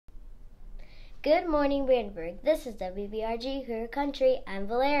Good morning, Brandenburg. This is WBRG Her Country. I'm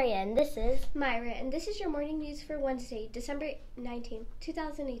Valeria, and this is Myra, and this is your morning news for Wednesday, December 19th,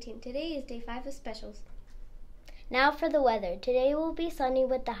 2018. Today is day 5 of specials. Now for the weather. Today will be sunny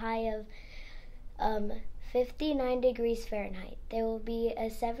with the high of 59 degrees Fahrenheit. There will be a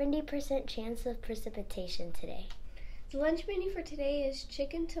 70% chance of precipitation today. The lunch menu for today is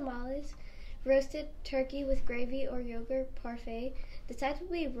chicken tamales, roasted turkey with gravy or yogurt parfait. The sides will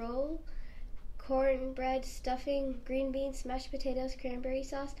be roll, cornbread, stuffing, green beans, mashed potatoes, cranberry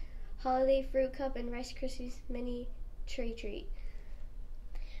sauce, holiday fruit cup, and Rice Krispies mini tray treat.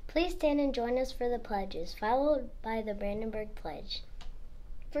 Please stand and join us for the pledges, followed by the Brandenburg Pledge.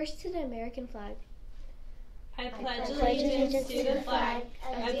 First to the American flag. I pledge allegiance to the flag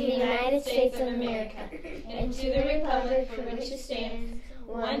of the United States of America and to the republic for which it stands,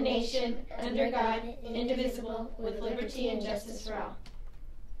 one nation, under God, indivisible, with liberty and justice for all.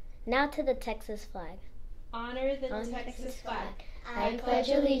 Now to the Texas flag. Honor the Texas flag. I pledge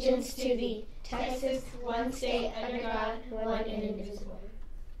allegiance to thee, Texas, one state, under God, one and indivisible.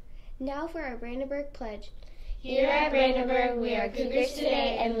 Now for our Brandenburg Pledge. Here at Brandenburg, we are Cougars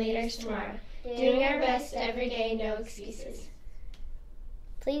today and leaders tomorrow. Doing our best every day, no excuses.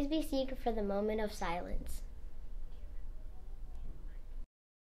 Please be seated for the moment of silence.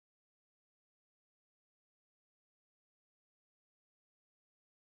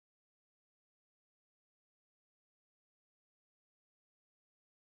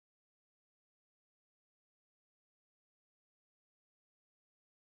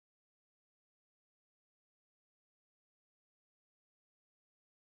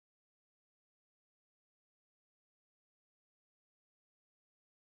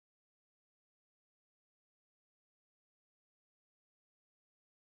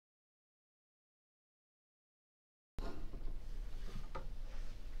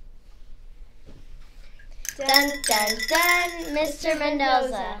 Dun, dun, dun, Mr.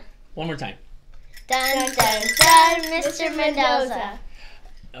 Mendoza. One more time. Dun, dun, dun, Mr. Mendoza.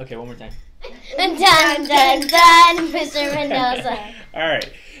 Okay, one more time. Dun, dun, dun, Mr. Mendoza. All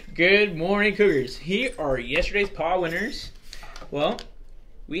right. Good morning, Cougars. Here are yesterday's paw winners. Well,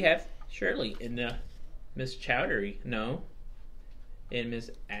 we have Shirley in the Miss Chowdery. No. And Miss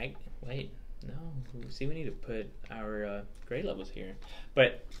Wait. No. See, we need to put our grade levels here.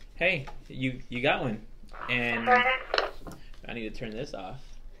 But, hey, you got one. And I need to turn this off.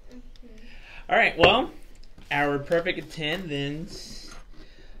 All right, well, our perfect attendance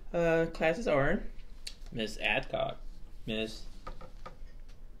classes are Miss Adcock, Miss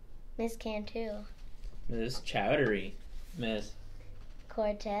Cantu, Miss Chowdery, Miss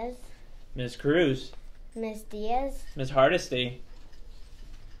Cortez, Miss Cruz, Miss Diaz, Miss Hardesty,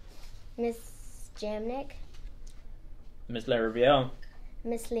 Miss Jamnick, Miss Laraviel,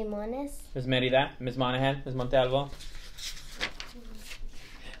 Miss Limones, Miss Merida, Miss Monahan, Miss Montalvo,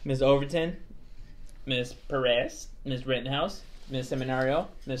 Miss Overton, Miss Perez, Miss Rittenhouse, Miss Seminario,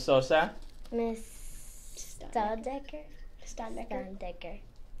 Miss Sosa, Miss Stoddecker, I can say.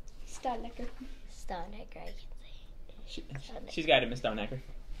 She's got it, Miss Stonecker.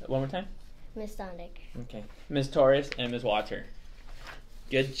 One more time. Miss Stoddecker. Okay. Miss Torres and Miss Water.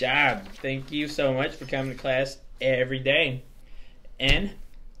 Good job. Thank you so much for coming to class every day. And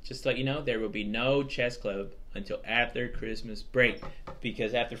just to let you know, there will be no chess club until after Christmas break,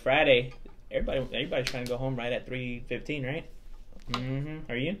 because after Friday, everybody's trying to go home right at 3:15, right?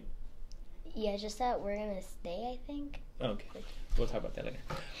 Are you? Yeah, just that we're gonna stay, I think. Okay. We'll talk about that later.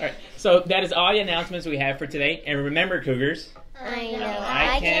 All right. So that is all the announcements we have for today. And remember, Cougars. I know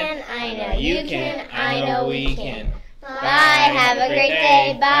I can. I know you can. I know we can. Bye. Bye. Have a great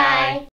day. Bye.